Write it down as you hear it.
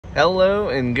Hello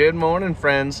and good morning,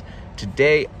 friends.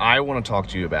 Today I want to talk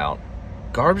to you about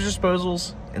garbage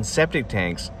disposals and septic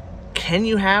tanks. Can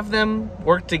you have them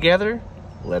work together?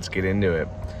 Let's get into it.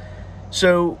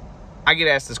 So I get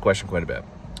asked this question quite a bit,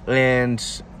 and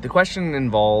the question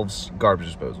involves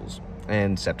garbage disposals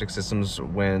and septic systems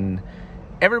when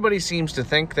everybody seems to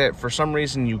think that for some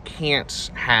reason you can't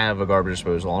have a garbage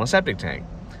disposal on a septic tank.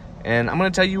 And I'm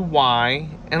going to tell you why,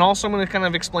 and also I'm going to kind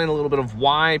of explain a little bit of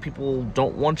why people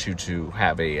don't want you to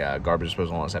have a garbage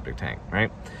disposal on a septic tank,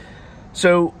 right?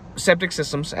 So septic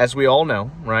systems, as we all know,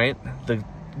 right, the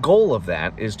goal of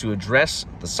that is to address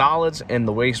the solids and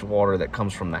the wastewater that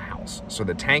comes from the house. So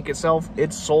the tank itself,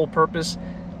 its sole purpose,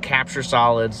 capture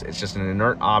solids. It's just an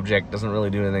inert object, doesn't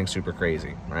really do anything super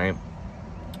crazy, right?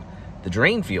 The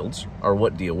drain fields are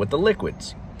what deal with the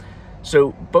liquids.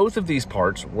 So both of these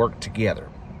parts work together.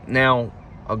 Now,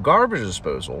 a garbage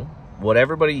disposal, what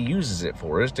everybody uses it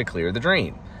for is to clear the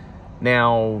drain.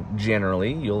 Now,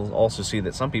 generally, you'll also see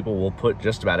that some people will put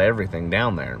just about everything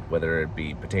down there, whether it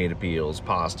be potato peels,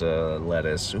 pasta,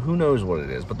 lettuce, who knows what it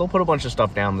is, but they'll put a bunch of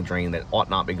stuff down the drain that ought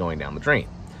not be going down the drain.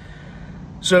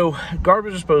 So,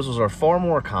 garbage disposals are far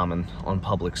more common on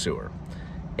public sewer.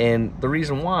 And the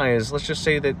reason why is, let's just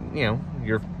say that,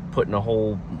 you're putting a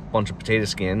whole bunch of potato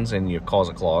skins and you cause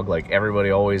a clog, like everybody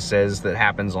always says that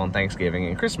happens on Thanksgiving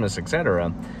and Christmas,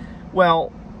 etc.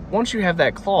 Well, once you have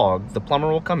that clog, the plumber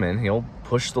will come in, he'll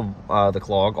push the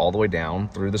clog all the way down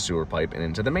through the sewer pipe and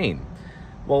into the main.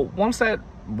 Well, once that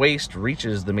waste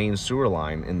reaches the main sewer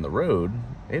line in the road,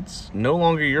 it's no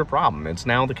longer your problem. It's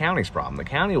now the county's problem. The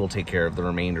county will take care of the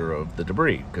remainder of the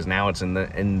debris because now it's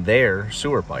in their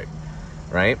sewer pipe.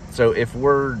 Right? So if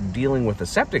we're dealing with a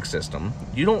septic system,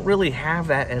 you don't really have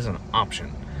that as an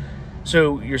option.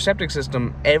 So your septic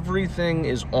system, everything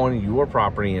is on your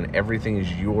property and everything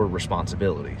is your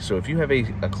responsibility. So if you have a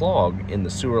clog in the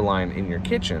sewer line in your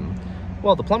kitchen,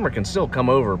 well, the plumber can still come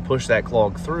over, push that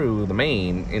clog through the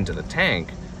main into the tank,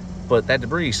 but that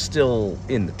debris is still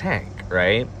in the tank,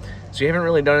 right? So you haven't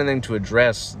really done anything to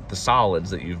address the solids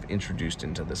that you've introduced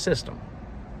into the system.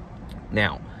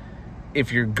 Now,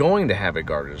 if you're going to have a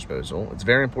garbage disposal, it's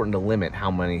very important to limit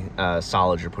how many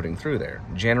solids you're putting through there.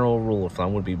 General rule of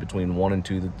thumb would be between 1 and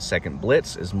 2 second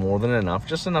blitz is more than enough,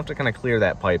 just enough to kind of clear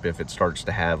that pipe if it starts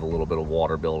to have a little bit of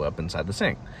water build up inside the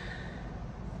sink.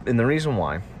 And the reason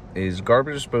why is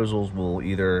garbage disposals will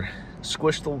either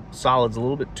squish the solids a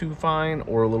little bit too fine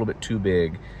or a little bit too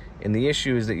big. And the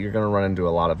issue is that you're going to run into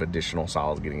a lot of additional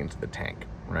solids getting into the tank,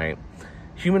 right?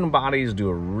 Human bodies do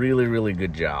a really, really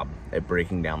good job at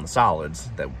breaking down the solids,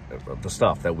 the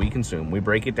stuff that we consume. We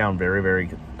break it down very, very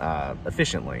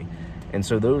efficiently. And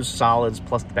so those solids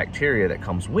plus the bacteria that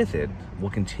comes with it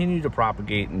will continue to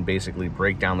propagate and basically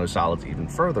break down those solids even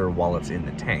further while it's in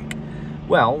the tank.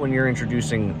 Well, when you're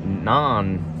introducing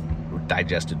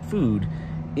non-digested food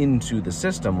into the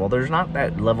system, well, there's not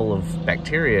that level of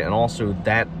bacteria, and also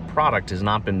that product has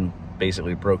not been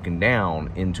basically broken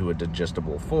down into a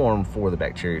digestible form for the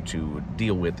bacteria to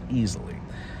deal with easily.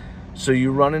 So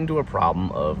you run into a problem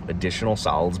of additional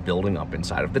solids building up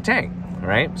inside of the tank,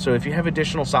 right? So if you have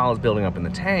additional solids building up in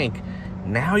the tank,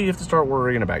 now you have to start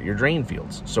worrying about your drain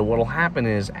fields. So what'll happen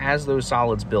is, as those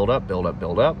solids build up,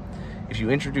 if you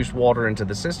introduce water into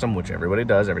the system, which everybody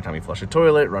does every time you flush a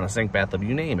toilet, run a sink bathtub,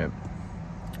 you name it,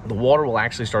 the water will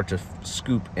actually start to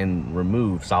scoop and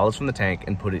remove solids from the tank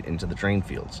and put it into the drain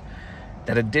fields.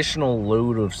 That additional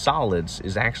load of solids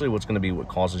is actually what's going to be what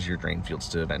causes your drain fields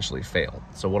to eventually fail.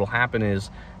 So what'll happen is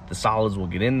the solids will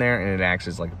get in there and it acts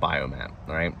as like a biomat,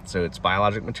 right? So it's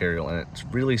biologic material and it's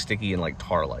really sticky and like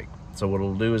tar-like. So what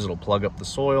it'll do is it'll plug up the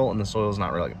soil, and the soil's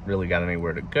not really got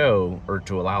anywhere to go or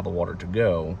to allow the water to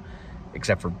go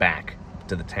except for back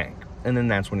to the tank. And then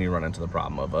that's when you run into the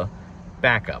problem of a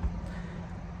backup.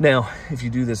 Now, if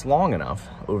you do this long enough,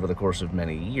 over the course of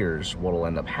many years, what will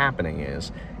end up happening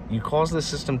is you cause the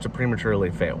system to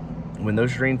prematurely fail. When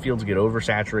those drain fields get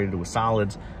oversaturated with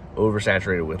solids,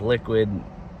 oversaturated with liquid,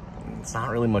 it's not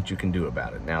really much you can do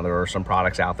about it. Now, there are some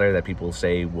products out there that people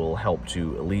say will help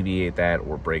to alleviate that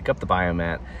or break up the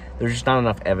biomat. There's just not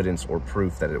enough evidence or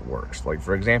proof that it works. Like,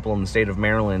 for example, in the state of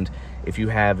Maryland, if you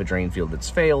have a drain field that's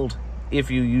failed, if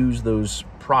you use those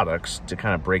products to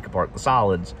kind of break apart the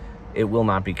solids, it will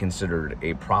not be considered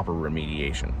a proper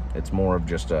remediation. It's more of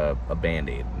just a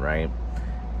Band-Aid, right?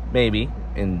 Maybe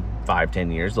in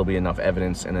 5-10 years, there'll be enough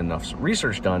evidence and enough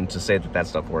research done to say that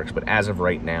stuff works. But as of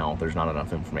right now, there's not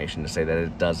enough information to say that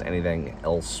it does anything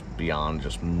else beyond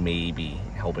just maybe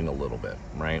helping a little bit,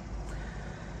 right?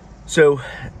 So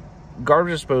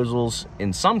garbage disposals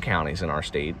in some counties in our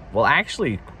state will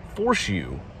actually force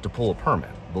you to pull a permit,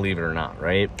 believe it or not,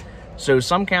 right? So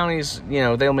some counties, you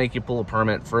know, they'll make you pull a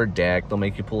permit for a deck, they'll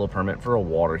make you pull a permit for a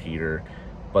water heater,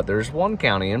 but there's one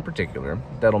county in particular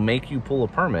that'll make you pull a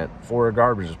permit for a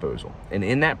garbage disposal. And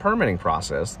in that permitting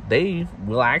process, they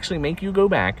will actually make you go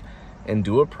back and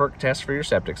do a perk test for your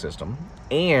septic system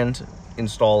and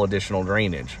install additional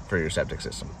drainage for your septic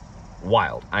system.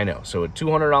 Wild, I know. So a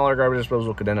 $200 garbage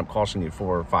disposal could end up costing you $4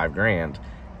 or $5 grand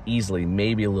easily,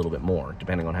 maybe a little bit more,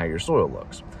 depending on how your soil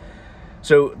looks.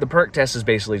 So the perk test is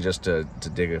basically just to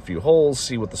dig a few holes,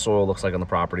 see what the soil looks like on the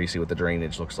property, see what the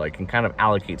drainage looks like, and kind of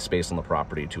allocate space on the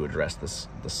property to address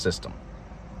the system.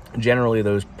 Generally,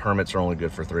 those permits are only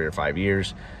good for 3 or 5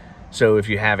 years. So if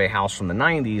you have a house from the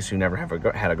 90s who never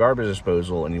had a garbage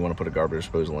disposal and you want to put a garbage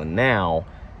disposal in now,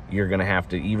 you're going to have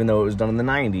to, even though it was done in the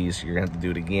 90s, you're going to have to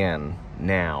do it again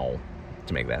now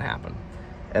to make that happen.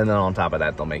 And then on top of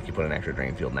that, they'll make you put an extra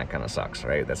drain field, and that kind of sucks,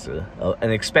 right? That's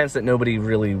an expense that nobody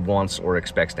really wants or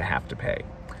expects to have to pay.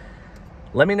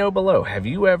 Let me know below, have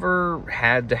you ever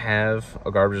had to have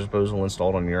a garbage disposal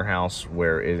installed on your house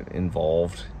where it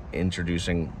involved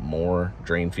introducing more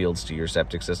drain fields to your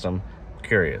septic system?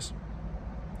 Curious.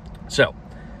 So,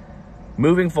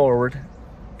 moving forward,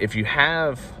 if you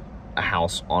have a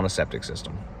house on a septic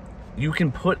system, you can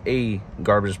put a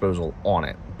garbage disposal on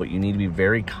it, but you need to be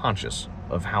very conscious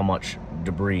of how much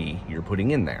debris you're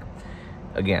putting in there.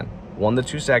 Again, 1 to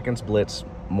 2 seconds blitz,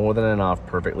 more than enough,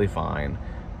 perfectly fine.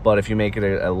 But if you make it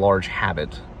a large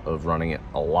habit of running it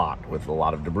a lot with a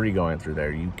lot of debris going through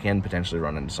there, you can potentially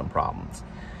run into some problems.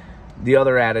 The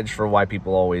other adage for why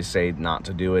people always say not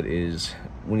to do it is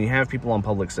when you have people on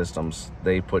public systems,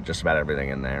 they put just about everything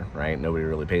in there, right? Nobody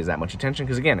really pays that much attention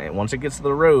because, again, once it gets to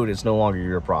the road, it's no longer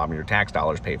your problem. Your tax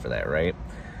dollars pay for that, right?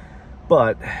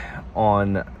 But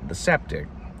on the septic,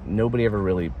 nobody ever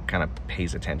really kind of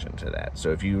pays attention to that.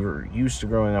 So if you're used to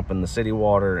growing up in the city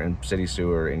water and city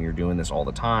sewer and you're doing this all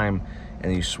the time,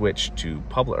 and you switch to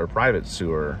public or private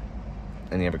sewer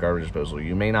and you have a garbage disposal,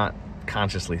 you may not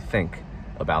consciously think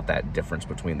about that difference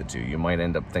between the two. You might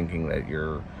end up thinking that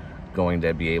you're going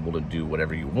to be able to do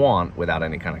whatever you want without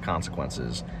any kind of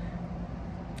consequences.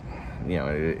 You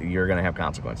know, you're going to have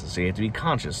consequences. So you have to be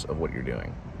conscious of what you're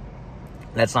doing.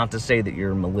 That's not to say that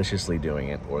you're maliciously doing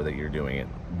it or that you're doing it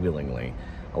willingly.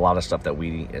 A lot of stuff that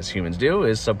we as humans do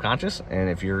is subconscious, and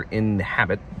if you're in the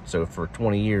habit, so for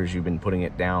 20 years you've been putting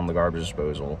it down the garbage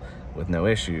disposal with no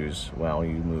issues, well,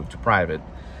 you move to private,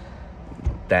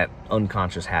 that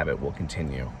unconscious habit will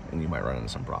continue and you might run into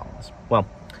some problems. Well,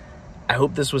 I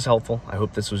hope this was helpful. I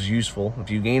hope this was useful. If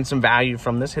you gained some value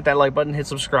from this, hit that like button, hit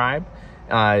subscribe.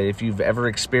 If you've ever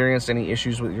experienced any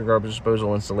issues with your garbage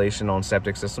disposal installation on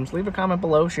septic systems, leave a comment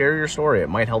below, share your story. It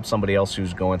might help somebody else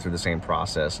who's going through the same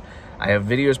process. I have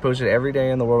videos posted every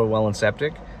day in the world of well and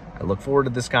septic. I look forward to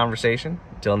this conversation.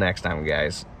 Until next time,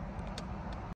 guys.